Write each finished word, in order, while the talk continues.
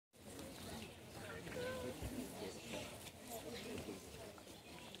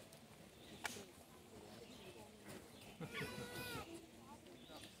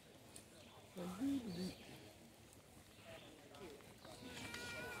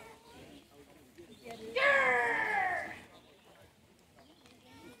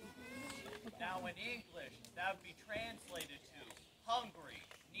in English, that would be translated to hungry,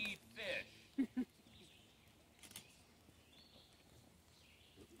 need fish.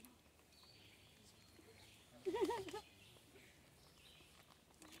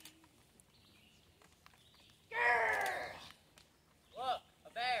 Look,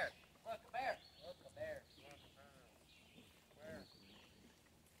 a bear. Look, a bear. Look, a bear. Where?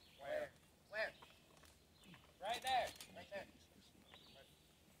 Where? Where? Right there. Right there.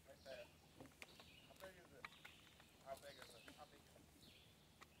 Right there. How big is it? How big is it? How big is it?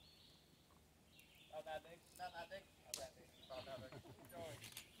 Not that big. Not that big. Not that big. Not that big. Keep going.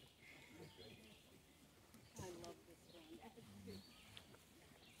 I love this one.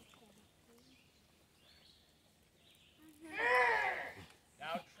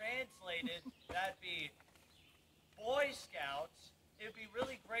 Now translated, that'd be Boy Scouts. It'd be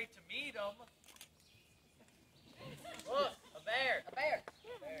really great to meet them. Look, a bear. A bear.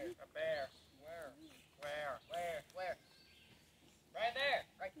 A bear. A bear. Where? Where? Where? Where? Right there.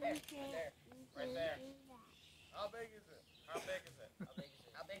 Right there. Right there. Right there. How big is it? How big is it? How big is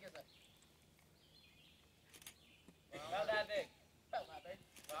it? How big is it? About that big. About that big.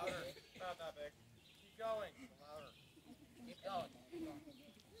 Louder. About that big. Keep going. Louder. Keep going. Keep going.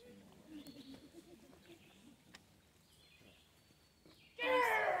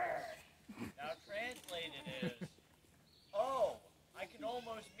 Now translated is, oh, I can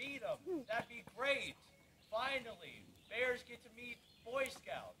almost meet them. That'd be great. Finally, bears get to meet Boy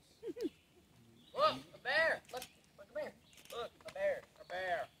Scouts. Look, a bear. Look, look, a bear. Look, a bear. A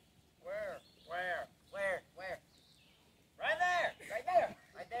bear. Where? Where? Where? Where? Right there. Right there.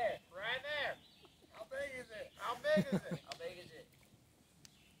 Right there. Right there. How big is it? How big is it? How big is it?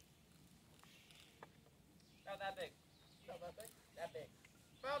 About that big. About that big. That big.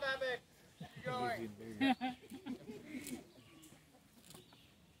 About that big. Keep going.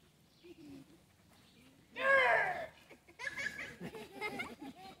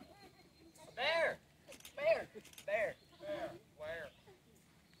 Bear! Bear! Bear! Bear! Where? Where?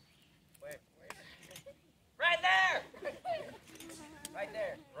 Where? Right there! Right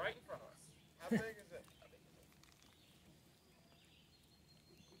there. Right in front of us. How big is it? How big is it?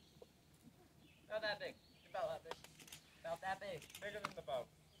 About that big. About that big. About that big. Bigger than the boat.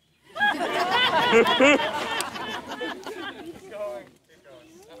 Keep going. Keep going.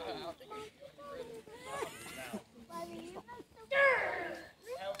 I'll take it.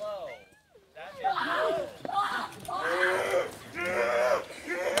 Hello. That is hello.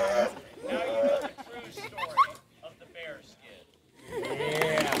 Now you know the true story of the bear skit.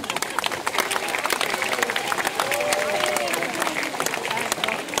 Yeah.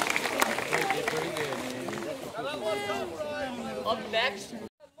 Up next. Good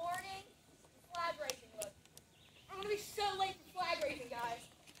morning, flag racing. Look, I'm gonna be so late for flag racing, guys.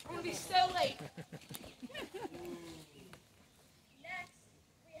 I'm gonna be so late. Next,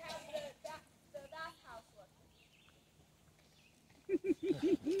 we have the bathhouse. Look.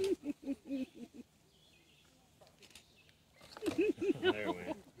 There we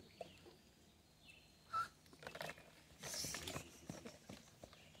go.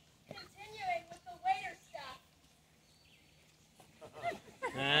 Continuing with the waiter stuff.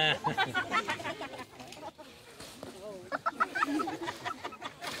 Next, we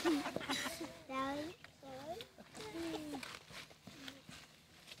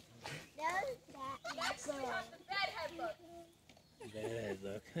have the bedhead look. Bedhead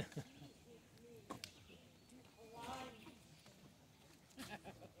look.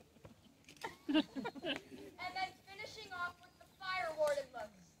 And then finishing off with the fire warden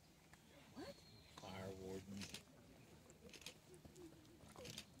look. Fire warden.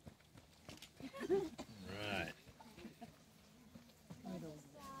 Right.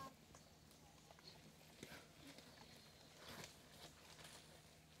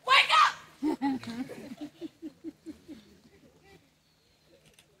 Wake up!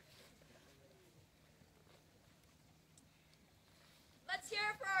 Let's hear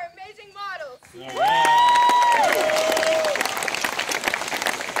it for our amazing models. All right.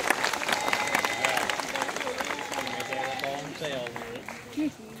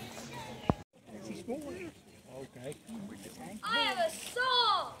 Okay. I have a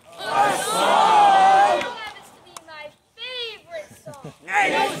song. A song! It happens to be my favorite song.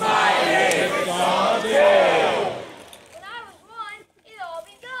 It's my favorite song too! When I was one, it all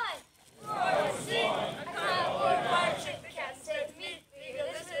begun. When I was sick, I cried for a fire chick. The cat said me. We could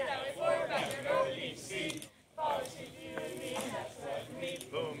listen down before back to no DC. Father said you and me, that's what me.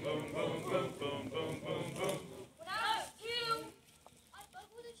 Boom, boom, boom, boom, boom, boom, boom, boom. When I was two, I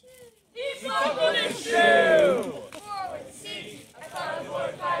buckled a shoe. He buckled his shoe! 4 with 6, I thought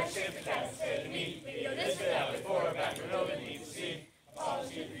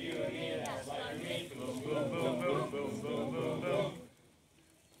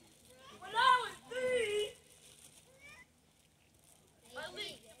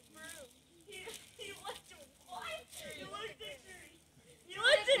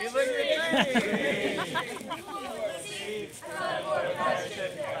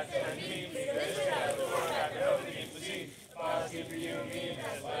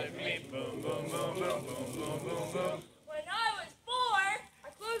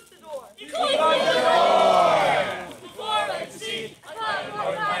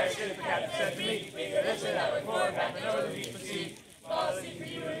ship, the captain said to me, we go this way, that way, forward, back, and over the deep sea. Policy for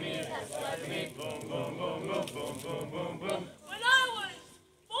you and me, that's life for me. Boom, boom, boom, boom, boom, boom, boom, boom. When I was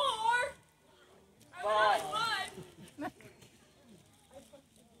 4,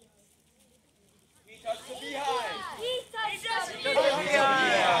 He touched the beehive. he touched the Beehive.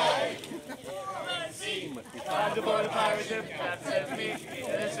 beehive. Time to board the pirate ship, the captain said to me, we go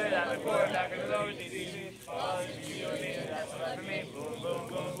this way, that way, forward, back, and over the deep sea. Policy for you and me, that's life for me. Boom, boom,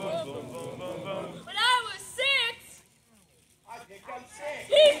 boom, boom, boom, boom, boom, boom. When I was 6, I think I'm sick.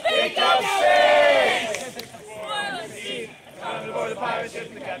 he picked up 6. Time to board the pirate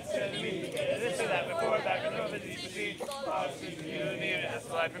ship, the captain said to me, this or that, before, back, and over the deep sea. Policy for you and me, that's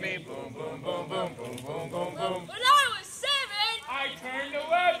the life for me. Boom, boom, boom, boom, boom, boom, boom, boom. When I was 7, I turned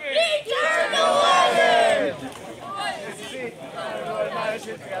 11. he turned 11. Time to board the pirate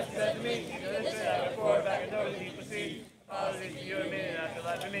ship, the captain said to me, this or that, before, back, and over the deep sea. Policy for you and me, that's the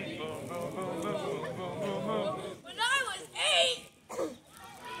life for me. Boom, boom, boom, boom, boom, boom, boom, boom. When I was 8,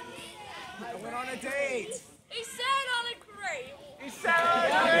 I went on a date. he sat on a crate. He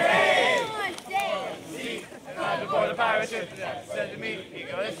sat on a date. Time to board the pirate ship, the captain said to me, you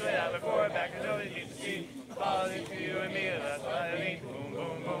go this way, that way, forward, back, and over the deep sea. Policy for you and me, that's what I mean. Boom,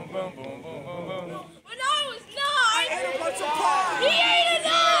 boom, boom, boom, boom, boom, boom, boom. When I was 9, Ate a bunch of pie. he ate a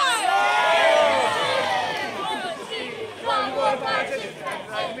 9. Time to board the pirate ship, the captain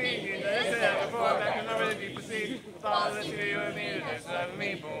said to me, you go this way, that way, forward, back, and over the deep sea. Policy for you and me, that's what I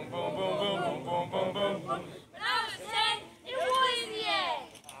mean. Boom, boom, boom, boom, boom, boom, boom, boom. When I was 10, it was the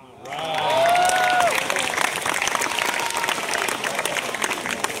end.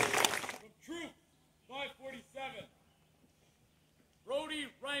 Troop 547, Brody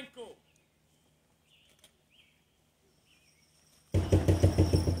Rankle.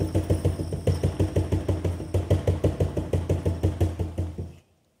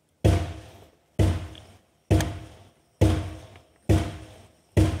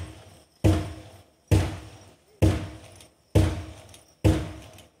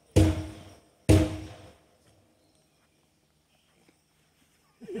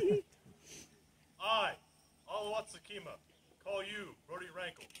 I, Alawatsakima, call you, Brody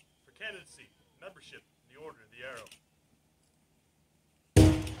Rankle, for candidacy, membership in the Order of the Arrow.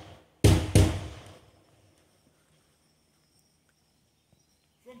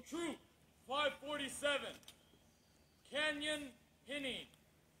 From Troop 547, Canyon Hinning.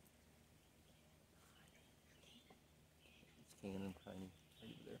 Cannon and Piney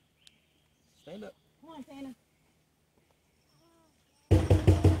right over there. Stand up. Come on, Tana.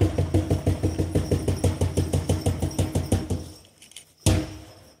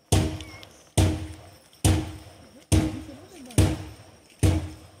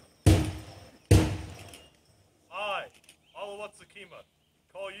 I, Alawatsakima,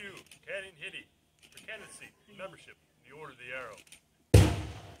 call you, Canyon Hitty, for candidacy, membership in the Order of the Arrow.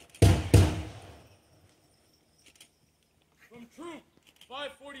 From Troop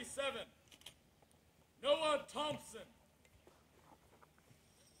 547, Noah Thompson.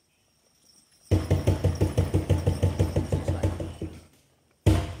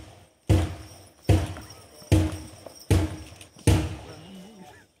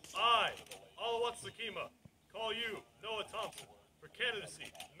 I, Alawatsakima, call you, Noah Thompson, for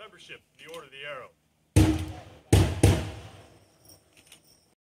candidacy, membership in the Order of the Arrow.